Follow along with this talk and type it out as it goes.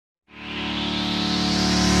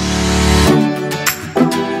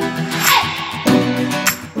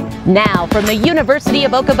Now, from the University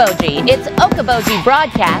of Okoboji, it's Okoboji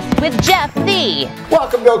Broadcast with Jeff Thee.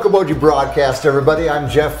 Welcome to Okoboji Broadcast, everybody. I'm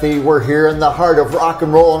Jeff Thee. We're here in the heart of rock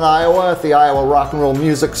and roll in Iowa at the Iowa Rock and Roll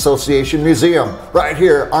Music Association Museum, right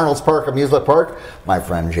here, Arnold's Park Amusement Park. My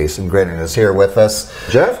friend Jason Grinnan is here with us.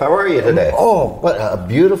 Jeff, how are you today? Oh, what a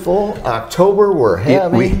beautiful October we're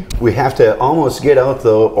having. We have to almost get out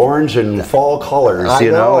the orange and fall colors. I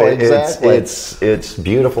know, exactly. It's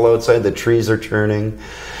beautiful outside. The trees are turning.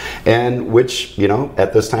 And which, you know,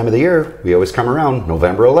 at this time of the year, we always come around.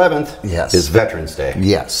 November 11th is Veterans Day.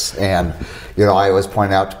 Yes, and, you know, I always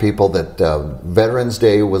point out to people that Veterans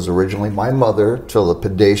Day was originally my mother, till the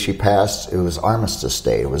day she passed, it was Armistice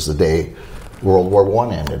Day. It was the day World War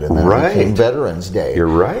I ended, and then it became Veterans Day. You're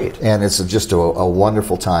right. And it's just a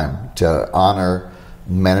wonderful time to honor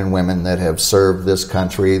men and women that have served this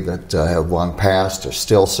country, that have long passed, are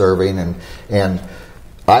still serving, and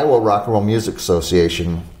Iowa Rock and Roll Music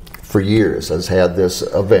Association for years has had this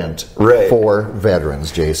event for veterans,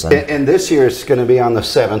 Jason. And this year it's going to be on the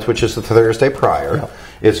 7th, which is the Thursday prior. Yeah.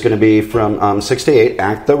 It's going to be from 6 to 8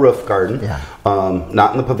 at the Roof Garden. Yeah.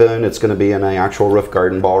 Not in the pavilion. It's going to be in an actual Roof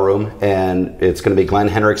Garden ballroom. And it's going to be Glenn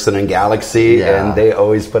Henriksen and Galaxy. Yeah. And they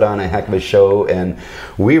always put on a heck of a show. And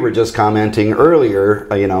we were just commenting earlier,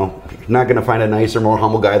 you know, not going to find a nicer, more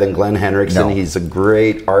humble guy than Glenn Henriksen. No. He's a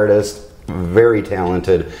great artist, very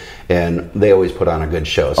talented, and they always put on a good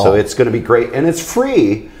show. So it's going to be great, and it's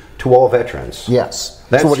free to all veterans. Yes.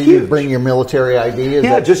 That's so what do huge. you bring your military ID?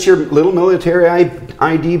 Just your little military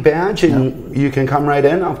ID badge, and you can come right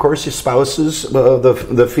in. Of course, your spouses,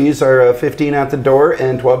 the fees are $15 at the door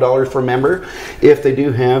and $12 for a member. If they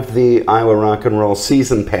do have the Iowa Rock and Roll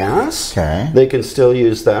Season Pass, they can still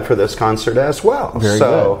use that for this concert as well. Very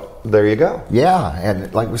good. There you go. Yeah,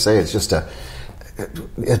 and like we say, it's just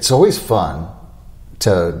it's always fun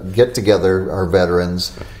to get together our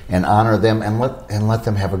veterans and honor them and let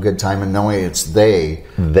them have a good time, and knowing it's they.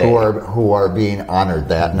 Who are being honored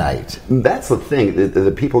that night. That's the thing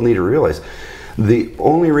that people need to realize. The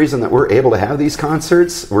only reason that we're able to have these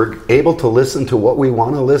concerts, we're able to listen to what we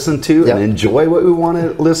want to listen to and enjoy what we want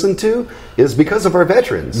to listen to, is because of our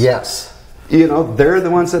veterans. Yes. You know, they're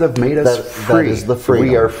the ones that have made us free. That is the freedom.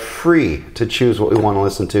 We are free to choose what we want to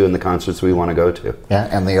listen to and the concerts we want to go to. Yeah,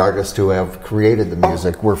 and the artists who have created the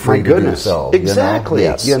music, we're free to do so. Exactly. You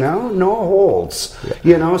know? Yes. You know, no holds. Yeah.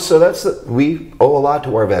 You know, so we owe a lot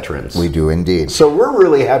to our veterans. We do indeed. So we're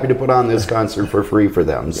really happy to put on this concert for free for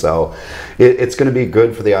them. So it's going to be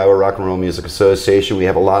good for the Iowa Rock and Roll Music Association. We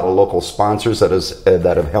have a lot of local sponsors that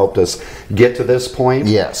have helped us get to this point.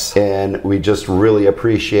 Yes. And we just really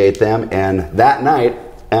appreciate them. And that night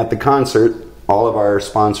at the concert, all of our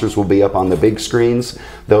sponsors will be up on the big screens.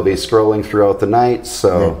 They'll be scrolling throughout the night.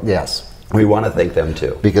 So yes, we want to thank them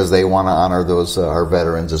too, because they want to honor those our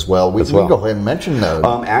veterans as well. We can go ahead and mention those.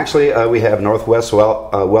 Actually, we have Northwest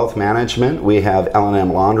Wealth Management. We have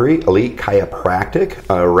L&M Laundry, Elite Chiropractic,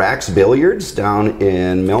 Rax Billiards down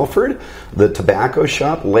in Milford, the Tobacco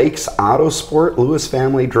Shop, Lakes Auto Sport, Lewis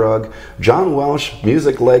Family Drug, John Welsh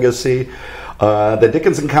Music Legacy, the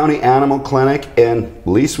Dickinson County Animal Clinic, and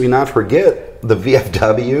least we not forget the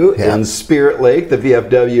VFW in Spirit Lake, the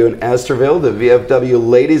VFW in Esterville, the VFW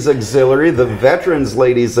Ladies Auxiliary, the Veterans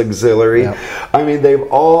Ladies Auxiliary. I mean, they've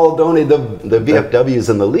all donated. The VFWs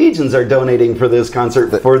and the Legions are donating for this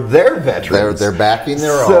concert for their veterans. They're backing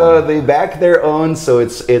their own. So they back their own, so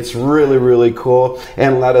it's really, really cool.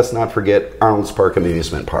 And let us not forget Arnold's Park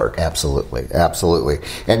Amusement Park. Absolutely, absolutely.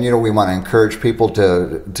 And, you know, we want to encourage people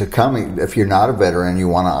to come. If you're not a veteran, you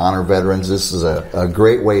want to honor veterans, this is a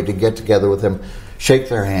great way to get together with them, shake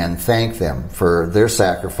their hand, thank them for their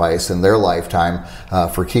sacrifice and their lifetime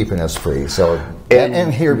for keeping us free. So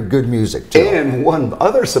and hear good music too. And one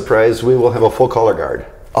other surprise, we will have a full color guard.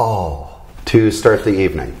 To start the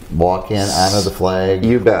evening. Walk in, honor the flag.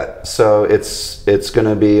 You bet. So it's going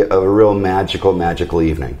to be a real magical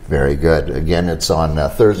evening. Very good. Again, it's on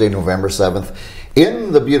Thursday, November 7th.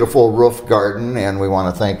 In the beautiful Roof Garden, and we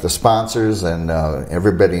want to thank the sponsors and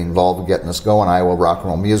everybody involved in getting us going, Iowa Rock and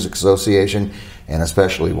Roll Music Association, and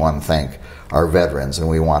especially want to thank our veterans, and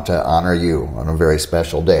we want to honor you on a very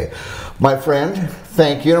special day. My friend,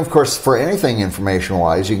 thank you. And of course, for anything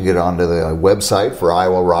information-wise, you can get onto the website for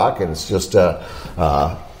Iowa Rock, and it's just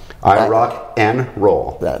I Rock and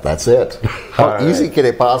Roll. That's it. How easy can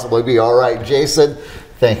it possibly be? All right, Jason,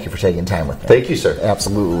 thank you for taking time with me. Thank you, sir.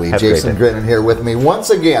 Absolutely. Jason Grinnan here with me.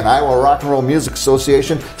 Once again, Iowa Rock and Roll Music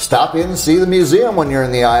Association. Stop in and see the museum when you're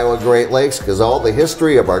in the Iowa Great Lakes, because all the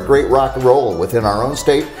history of our great rock and roll within our own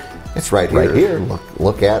state, it's right here. Right here.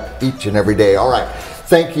 Look at each and every day. All right.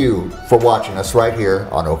 Thank you for watching us right here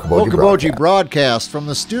on Okoboji Okoboji Broadcast from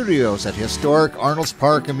the studios at historic Arnold's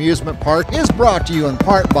Park Amusement Park is brought to you in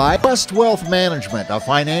part by West Wealth Management, a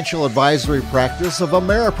financial advisory practice of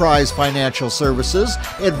Ameriprise Financial Services.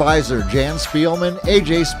 Advisor Jan Spielman,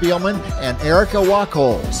 AJ Spielman, and Erica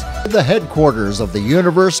Wachholz. The headquarters of the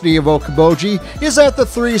University of Okoboji is at the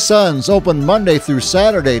Three Sons, open Monday through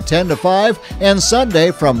Saturday 10 to 5 and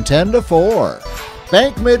Sunday from 10 to 4.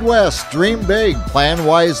 Bank Midwest, dream big, plan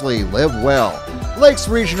wisely, live well. Lakes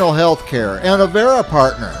Regional Healthcare and Avera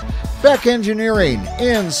Partner. Beck Engineering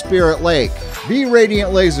in Spirit Lake. Be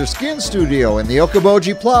Radiant Laser Skin Studio in the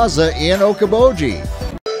Okoboji Plaza in Okoboji.